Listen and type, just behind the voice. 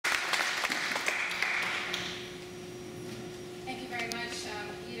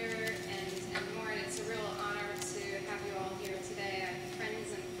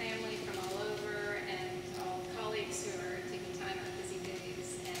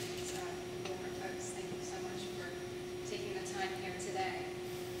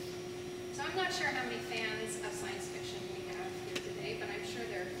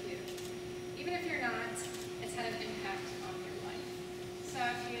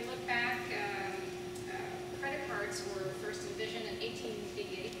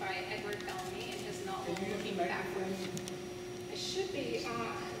should be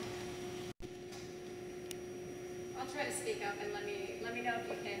on. I'll try to speak up and let me know if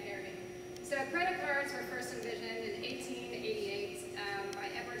you can't hear me. So credit cards were first envisioned in 1888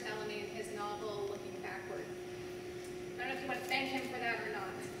 by Edward Bellamy in his novel Looking Backward. I don't know if you want to thank him for that or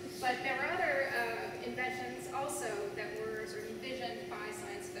not, but there were other inventions also that were sort of envisioned by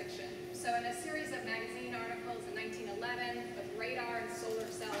science fiction. So in a series of magazine articles in 1911, with radar and solar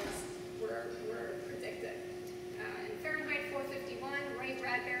cells were predicted. In Fahrenheit 451, Ray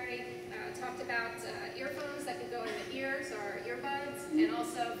Bradbury talked about earphones that could go in the ears or earbuds, and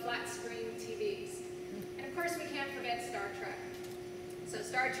also flat screen TVs. And of course we can't forget Star Trek. So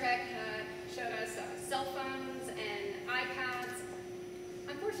Star Trek showed us cell phones and iPads.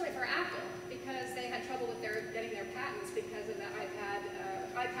 Unfortunately for Apple, because they had trouble with getting their patents because of the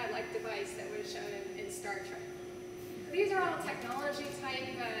iPad-like device that was shown in Star Trek. These are all technology-type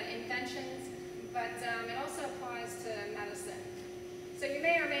inventions, but it also applies to medicine. So you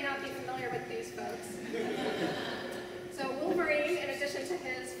may or may not be familiar with these folks. So Wolverine, in addition to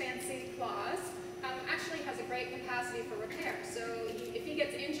his fancy claws, actually has a great capacity for repair. So if he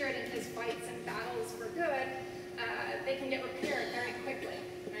gets injured in his fights and battles for good, they can get repaired very quickly,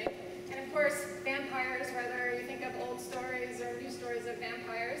 right? And of course, vampires, whether you think of old stories or new stories of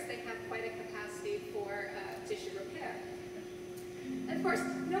vampires, they have quite a capacity for tissue repair. And of course,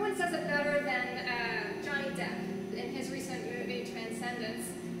 no one says it better than Johnny Depp. In his recent movie, Transcendence,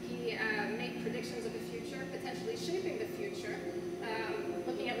 he made predictions of the future, potentially shaping the future,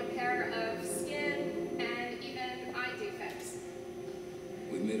 looking at repair of skin and even eye defects.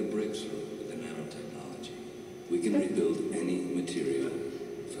 We've made a breakthrough with the nanotechnology. We can rebuild any material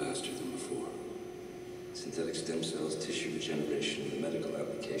faster than before. Synthetic stem cells, tissue regeneration, and medical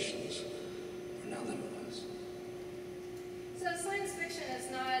applications are now limitless. So science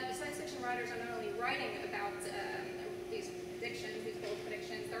fiction writers are not only writing about these predictions, these bold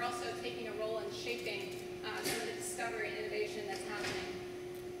predictions, they're also taking a role in shaping some of the discovery and innovation that's happening.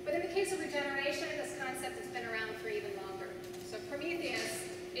 But in the case of regeneration, this concept has been around for even longer. So Prometheus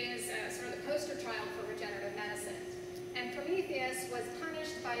is sort of the poster child for regenerative medicine. And Prometheus was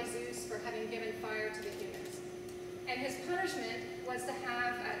punished by Zeus for having given fire to the humans. And his punishment was to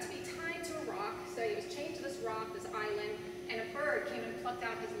be tied to a rock. So he was chained to this rock, this island, and a bird came and plucked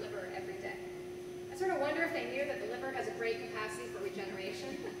out his liver every day. I sort of wonder if they knew that the liver has a great capacity for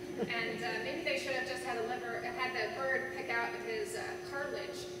regeneration, and maybe they should have just had that bird pick out his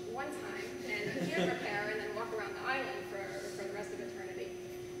cartilage one time and heal repair, and then walk around the island for the rest of eternity.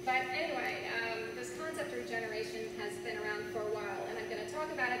 But anyway, this concept of regeneration has been around for a while, and I'm going to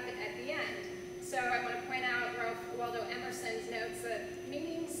talk about it at the end. So I want to point out Ralph Waldo Emerson's notes that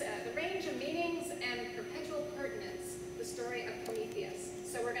the range of meanings and perpetual pertinence, the story of Prometheus.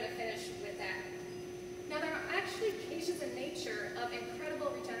 So we're going to finish with that. Now there are actually cases in nature of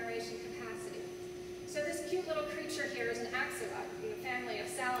incredible regeneration capacity. So this cute little creature here is an axolotl in the family of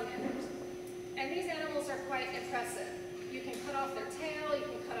salamanders. And these animals are quite impressive. You can cut off their tail, you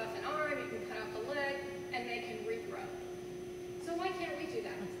can cut off an arm, you can cut off a leg, and they can regrow. So why can't we do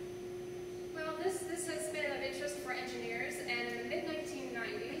that? Well, this has been of interest for engineers, and in the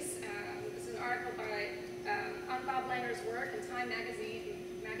mid-1990s, this is an article on Bob Langer's work in Time magazine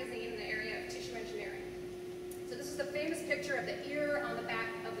in the area of tissue engineering. So this is the famous picture of the ear on the back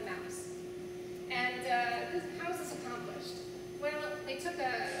of the mouse. And how is this accomplished? Well, they took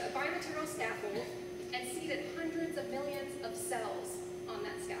a biomaterial scaffold and seeded hundreds of millions of cells on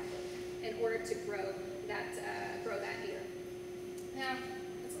that scaffold in order to grow that ear. Now,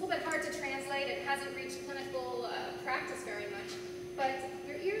 it's a little bit hard to translate. It hasn't reached clinical practice very much, but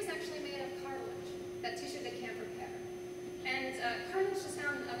your ear is actually made of cartilage, that tissue that can't repair. And cartilage is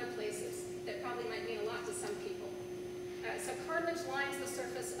found in other places that probably might mean a lot to some people. So cartilage lines the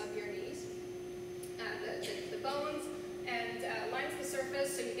surface of your knees, the bones, and lines the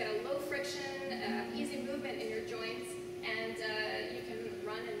surface so you get a low friction, easy movement in your joints, and you can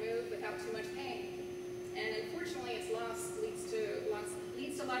run and move without too much pain. And unfortunately, its loss leads to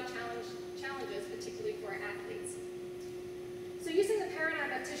a lot of challenges, particularly for athletes. So using the paradigm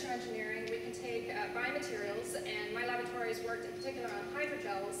of tissue engineering, we can take biomaterials, and my laboratory has worked in particular on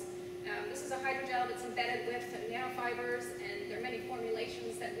hydrogels. This is a hydrogel that's embedded with nanofibers, and there are many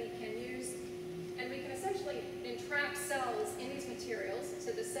formulations that we can use. And we can essentially entrap cells in these materials.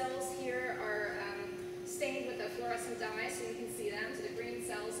 So the cells here are stained with a fluorescent dye, so you can see them. So the green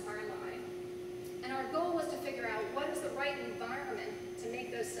cells are alive. And our goal was to figure out what is the right environment to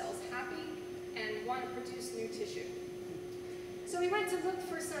make those cells happy and want to produce new tissue. So we went to look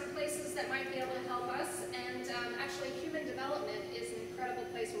for some places that might be able to help us, and actually human development is an incredible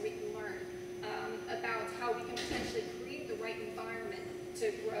place where we can learn about how we can potentially create the right environment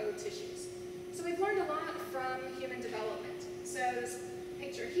to grow tissues. So we've learned a lot from human development. So this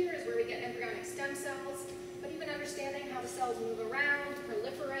picture here is where we get embryonic stem cells, but even understanding how the cells move around,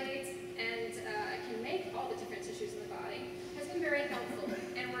 proliferate, and can make all the different tissues in the body has been very helpful.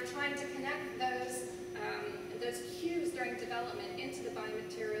 And we're trying to connect those cues during development into the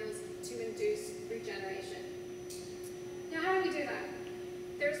biomaterials to induce regeneration. Now, how do we do that?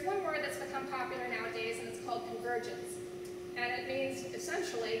 There's one word that's become popular nowadays, and it's called convergence. And it means,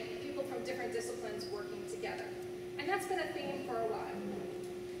 essentially, people from different disciplines working together. And that's been a theme for a while.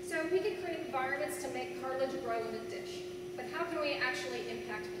 So we could create environments to make cartilage grow in a dish. But how can we actually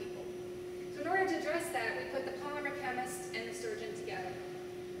impact people? So in order to address that, we put the polymer chemist and the surgeon together.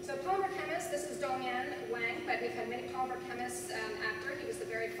 So polymer chemist, this is Dongyan Wang, but we've had many polymer chemists after. He was the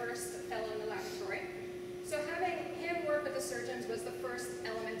very first fellow in the laboratory. So having him work with the surgeons was the first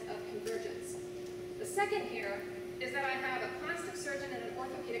element of convergence. The second here is that I have a plastic surgeon and an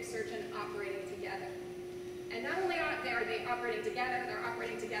orthopedic surgeon operating together. And not only are they operating together, they're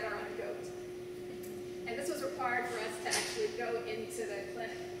operating together on a goat. And this was required for us to actually go into the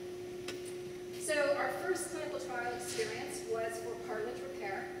clinic. So our first clinical trial experience was for cartilage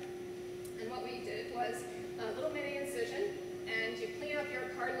repair. And what we did was a little mini incision, and you clean up your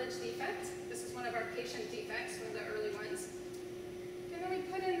cartilage defect. This is one of our patient defects, one of the early ones. And then we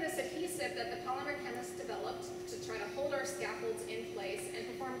put in this adhesive that the polymer chemist developed to try to hold our scaffolds in place and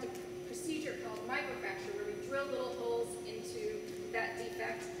performed a procedure called microfracture, where we drill little holes into that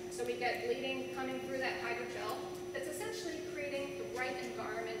defect so we get bleeding coming through that hydrogel that's essentially creating the right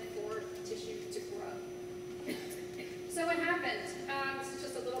environment for tissue to grow. So what happened? This is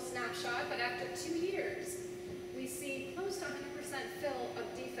just a little snapshot, but after 2 years, we see close to 100% fill of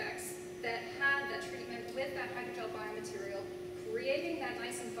defects that had that treatment with that hydrogel biomaterial, creating that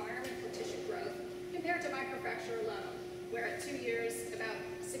nice environment for tissue growth, compared to microfracture alone, where at 2 years, about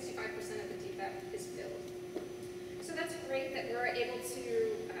 65% of the defect is filled. So that's great that we're able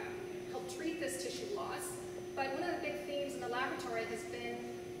to help treat this tissue loss, but one of the big themes in the laboratory has been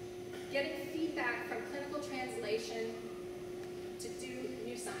getting feedback from clinical translation to do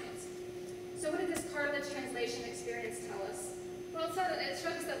new science. So what did this cartilage translation experience tell us? Well, it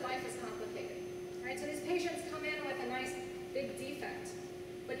showed us that life is complicated, right? So these patients come in with a nice big defect,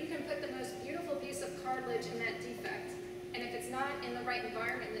 but you can put the most beautiful piece of cartilage in that defect, and if it's not in the right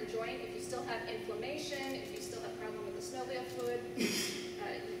environment in the joint, if you still have inflammation, if you still have problem with the synovial fluid,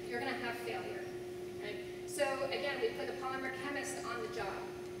 you're going to have failure, right? So again, we put the polymer chemist on the job.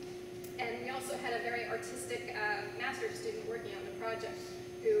 And we also had a very artistic master's student working on the project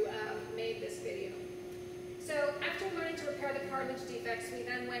who made this video. So after learning to repair the cartilage defects, we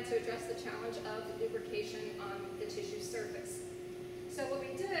then went to address the challenge of lubrication on the tissue surface. So what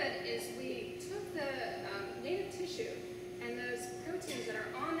we did is we took the native tissue and those proteins that are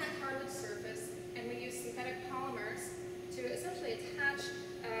on that cartilage surface, and we used synthetic polymers to essentially attach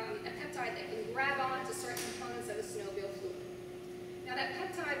a peptide that can grab onto certain components of the synovial fluid. Now that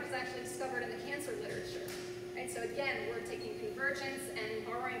peptide was actually discovered in the cancer literature, right? So again, we're taking convergence and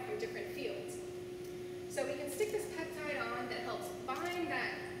borrowing from different fields. So we can stick this peptide on that helps bind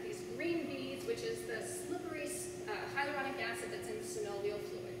these green beads, which is the slippery hyaluronic acid that's in the synovial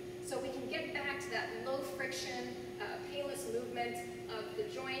fluid. So we can get back to that low friction, painless movement of the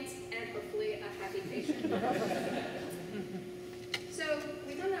joint and hopefully a happy patient. So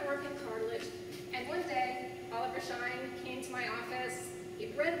we've done that work in cartilage, and one day, Oliver Shine came to my office.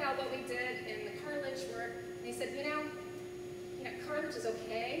 He'd read about what we did in the cartilage work, and he said, you know, cartilage is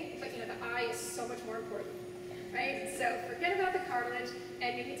okay, but the eye is so much more important, right? So forget about the cartilage,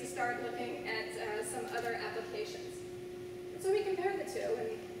 and you need to start looking at some other applications. So we compared the two, and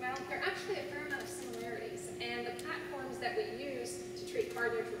well, there are actually a fair amount of similarities, and the platforms that we use to treat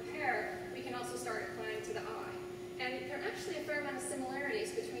cartilage repair, we can also start applying to the eye. And there are actually a fair amount of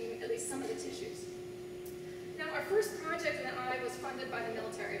similarities between at least some of the tissues. Now, our first project in the eye was funded by the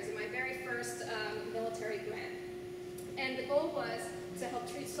military. It was my very first military grant. And the goal was to help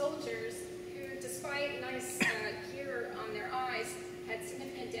treat soldiers who, despite nice gear on their eyes, had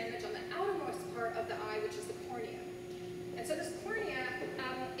significant damage on the outermost part of the eye, which is the cornea. And so this cornea,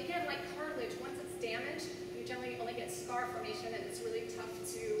 again, like cartilage, once it's damaged, you generally only get scar formation, and it's really tough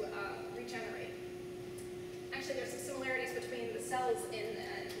to regenerate. Actually, there's some similarities between the cells in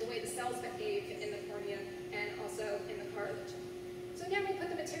the way the cells behave in the cornea and also in the cartilage. So again, we put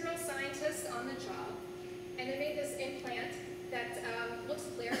the material scientists on the job, and they made this implant that looks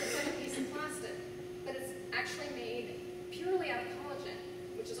clear. It's like a piece of plastic, but it's actually made purely out of collagen,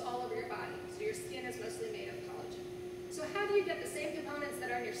 which is all over your body. So your skin is mostly made of collagen. So how do you get the same components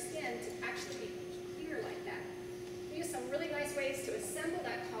that are on your skin to actually be clear like that? We use some really nice ways to assemble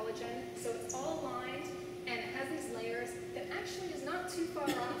that collagen so it's all aligned and it has these layers that actually is not too far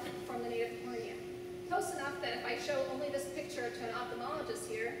off from the native cornea. Close enough that if I show only this picture to an ophthalmologist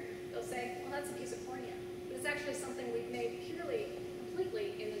here, they'll say, well, that's a piece of cornea. But it's actually something we've made purely,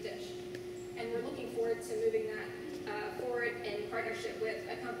 completely in the dish. And we're looking forward to moving that forward in partnership with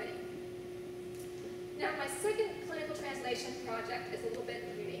a company. Now, my second clinical translation project is a little bit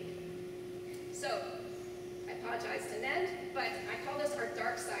unique. So, I apologize to Ned, but I call this our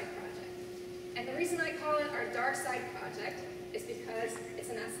dark side project. And the reason I call it our dark side project is because it's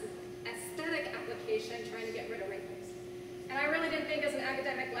an aesthetic application trying to get rid of wrinkles. And I really didn't think as an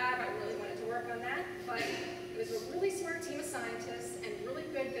academic lab I really wanted to work on that, but it was a really smart team of scientists and really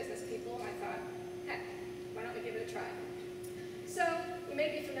good business people, and I thought, heck, why don't we give it a try? So, you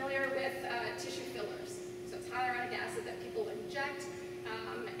may be familiar with tissue fillers. So it's hyaluronic acid that people inject,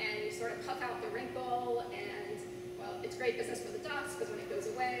 and you sort of puff out the wrinkle, and, well, it's great business for the docs, because when it goes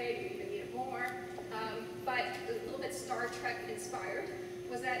away, you even need it more. But a little bit Star Trek inspired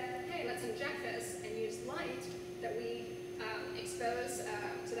was that, hey, let's inject this and use light that we expose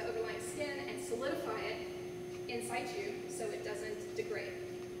to the overlying skin and solidify it in situ so it doesn't degrade.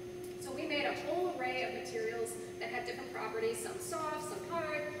 So we made a whole array of materials that had different properties, some soft, some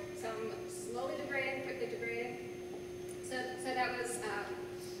hard, some slowly degrading, quickly degrading. So that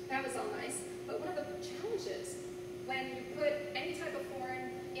was all nice. But one of the challenges when you put any type of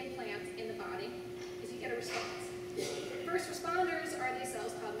foreign implant in the body is you get a response. First responders are these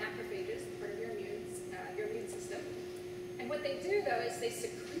cells called macrophages, part of your immune system. And what they do, though, is they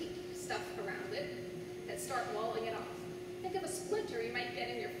secrete stuff around it that start walling it off. Think of a splinter you might get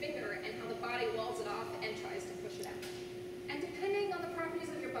in your finger and how the body walls it off and tries to push it out. And depending on the properties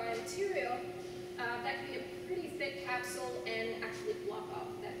of your biomaterial, that can be a pretty thick capsule and actually block off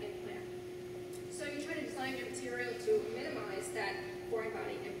that implant. So you try to design your material to minimize that foreign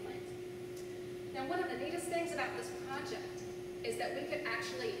body implant. Now, one of the neatest things about this project is that we could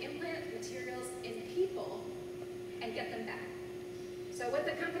actually implant materials in people and get them back. So what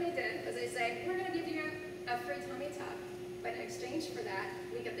the company did was they say, we're going to give you a free tummy tuck, but in exchange for that,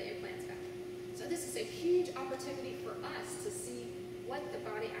 we get the implants back. So this is a huge opportunity for us to see what the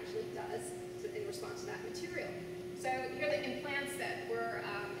body actually does in response to that material. So here are the implants that were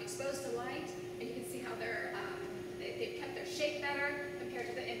exposed to light, and you can see how they've kept their shape better compared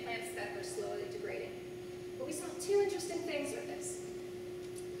to the implants that are slowly degrading. But we saw two interesting things with this.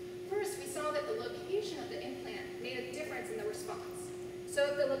 First, we saw that the location of the implant made a difference in the response. So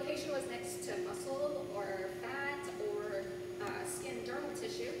if the location was next to muscle or fat or skin dermal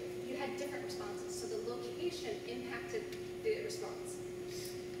tissue, you had different responses. So the location impacted the response.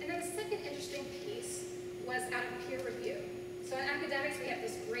 And then the second interesting piece was out of peer review. So in academics, we have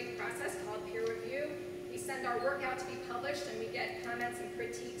this great process called peer review. We send our work out to be published, and we get comments and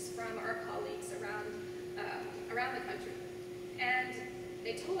critiques from our colleagues around the country. And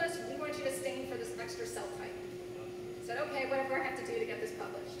they told us, we want you to stain for this extra cell type. I said, okay, whatever I have to do to get this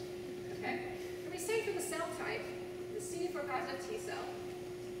published. Okay? And we stained for the cell type, the CD4 positive T cell.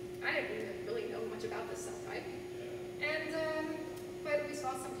 I didn't really know much about this cell type. And, but we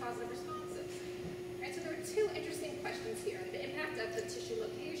saw some positive responses. Right, so there were two interesting questions here, the impact of the tissue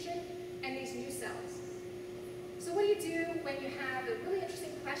location and these new cells. So what do you do when you have a really interesting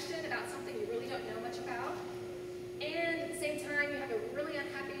question about something you really don't know much about, and at the same time you have a really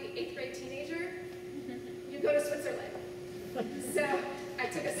unhappy 8th grade teenager? You go to Switzerland. So I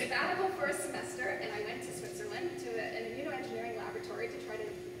took a sabbatical for a semester, and I went to Switzerland to an immunoengineering laboratory to try to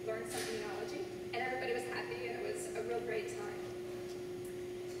learn some immunology, and everybody was happy, and it was a real great time.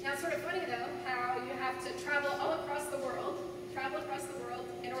 Now, it's sort of funny, though, how you have to travel all across the world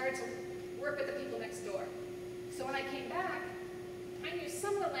in order to work with the people next door. So when I came back, I knew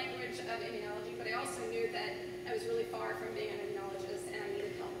some of the language of immunology, but I also knew that I was really far from being an immunologist, and I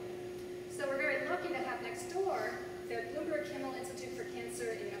needed help. So we're very lucky to have next door the Goldberg Institute for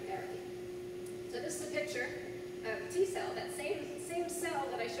Cancer Immunotherapy. So this is a picture of a T cell, that same cell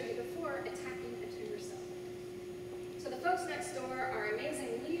that I showed you before, attacking a tumor cell. So the folks next door are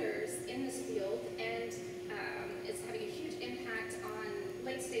amazing leaders in this field, and it's having a huge impact on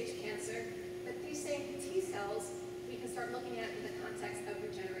late-stage cancer. But these same T cells, we can start looking at in the context of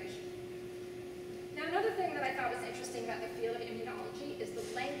regeneration. Now, another thing that I thought was interesting about the field of immunology is the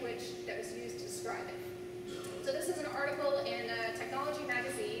language that was used to describe it. So this is an article in a technology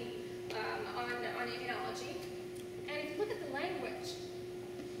magazine on immunology. And if you look at the language,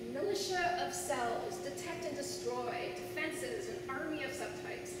 militia of cells, detect and destroy, defenses, an army of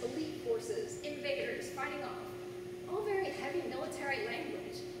subtypes, elite forces, invaders, fighting off. All very heavy military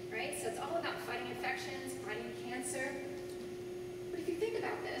language, right? So it's all about fighting infections, fighting cancer.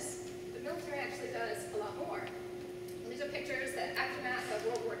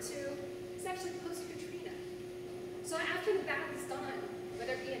 after the battle is done,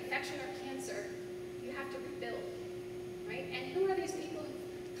 whether it be infection or cancer, you have to rebuild, right? And who are these people who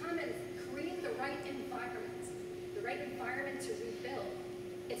come and create the right environment to rebuild?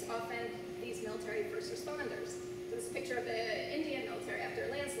 It's often these military first responders. So this picture of the Indian military after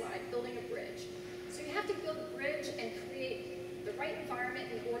a landslide building a bridge. So you have to build a bridge and create the right environment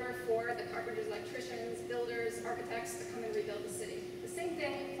in order for the carpenters, electricians, builders, architects to come and rebuild the city. The same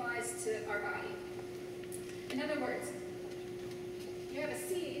thing applies to our body. In other words, you have a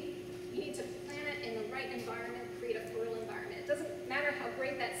seed, you need to plant it in the right environment, create a fertile environment. It doesn't matter how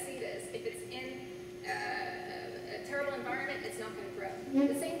great that seed is. If it's in a terrible environment, it's not going to grow.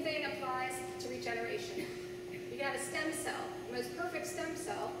 The same thing applies to regeneration. You can have a stem cell, the most perfect stem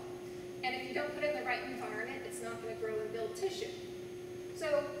cell, and if you don't put it in the right environment, it's not going to grow and build tissue.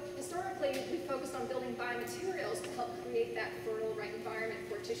 So historically, we focused on building biomaterials to help create that fertile right environment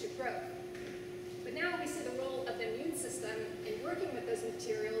for tissue growth. But now we see the role of the immune system in working with those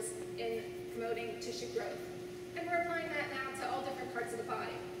materials in promoting tissue growth. And we're applying that now to all different parts of the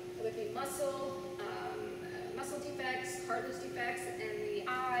body, whether it be muscle defects, cartilage defects, and the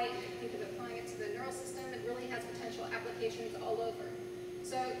eye. Think of applying it to the neural system. It really has potential applications all over.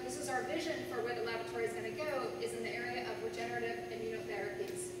 So this is our vision for where the laboratory is going to go, is in the area of regenerative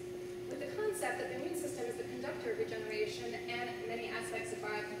immunotherapies, with the concept that the immune system is the conductor of regeneration and many aspects of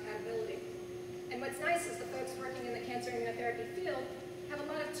biocompatibility. And what's nice is the folks working in the cancer immunotherapy field have a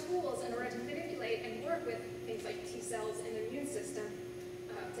lot of tools in order to manipulate and work with things like T cells and the immune system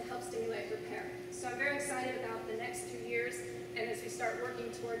to help stimulate repair. So I'm very excited about the next few years and as we start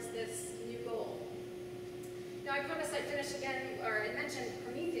working towards this new goal. Now I promised I'd finish again, or I mentioned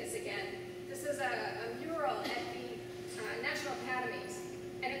Prometheus again. This is a mural at the National Academies,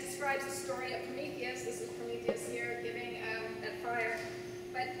 and it describes the story of Prometheus. This is Prometheus here giving that fire,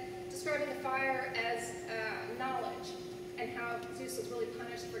 but describing the fire as knowledge, and how Zeus was really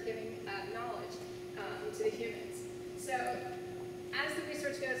punished for giving knowledge to the humans. So as the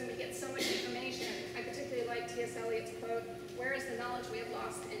research goes and we get so much information, I particularly like T.S. Eliot's quote, "Where is the knowledge we have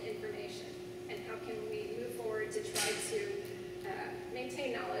lost in information? And how can we move forward to try to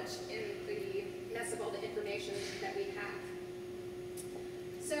maintain knowledge in the mess of all the information that we have?"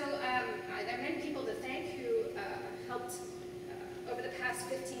 So there are many people to thank who helped over the past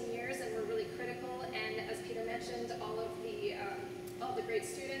 15 years and were really critical, and as Peter mentioned, all of the great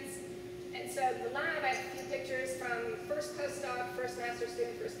students. And so the lab, I have a few pictures from first postdoc, first master's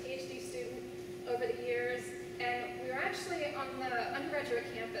student, first PhD student over the years. And we were actually on the undergraduate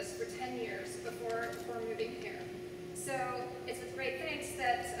campus for 10 years before moving here. So it's with great thanks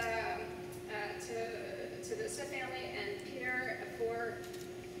that to the Smith family and Peter for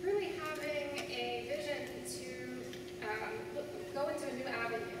really having a vision to go into a new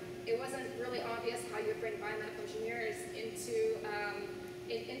avenue. It wasn't really obvious how you would bring biomedical engineers into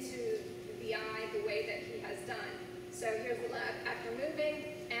BI the way that he has done. So here's the lab after moving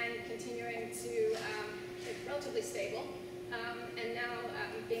and continuing to it's relatively stable, and now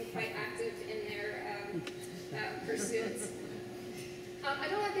being quite active in their pursuits. I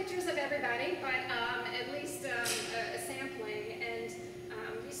don't have pictures of everybody, but at least a sampling, and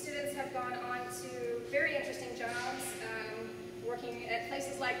these students have gone on to very interesting jobs, working at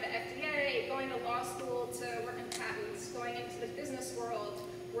places like the FDA, going to law school to work in patents, going into the business world,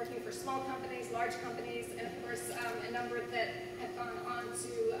 working for small companies, large companies, and of course a number that have gone on to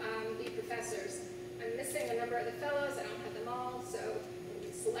be professors. I'm missing a number of the fellows. I don't have them all, so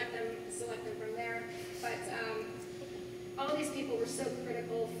select them from there. But all these people were so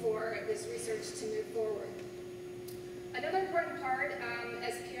critical for this research to move forward. Another important part,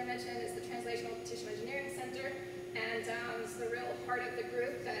 as Peter mentioned, is the Translational Tissue Engineering Center, and it's the real heart of the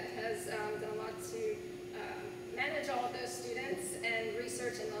group that has done a lot to manage all of those students and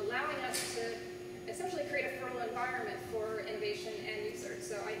research and allowing us to essentially create a fertile environment for innovation and research.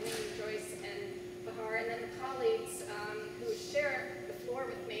 So Eileen, Joyce, and Bahar, and then the colleagues who share the floor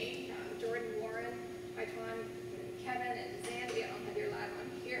with me, Jordan, Warren, Maitwan, Kevin, and Zandy. I don't have your lab on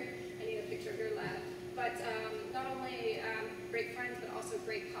here. I need a picture of your lab. But not only great friends, but also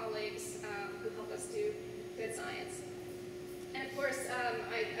great colleagues who help us do good science. And of course,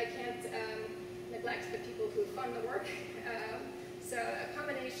 I can't neglect the people who fund the work. So a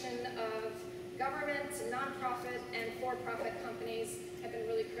combination of government, nonprofit, and for-profit companies have been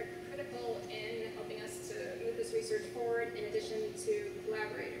really critical in helping us to move this research forward, in addition to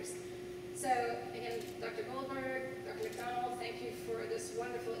collaborators. So again, Dr. Goldberg, Dr. McDonald, thank you for this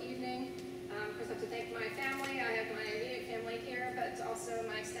wonderful evening. Of course, I have to thank my family. I have my immediate family here, but also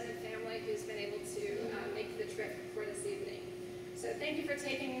my extended family who's been able to make the trip for this evening. So thank you for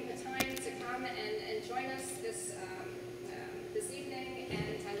taking the time to come and join us this this evening,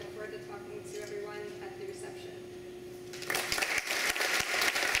 and I look forward to talking to everyone at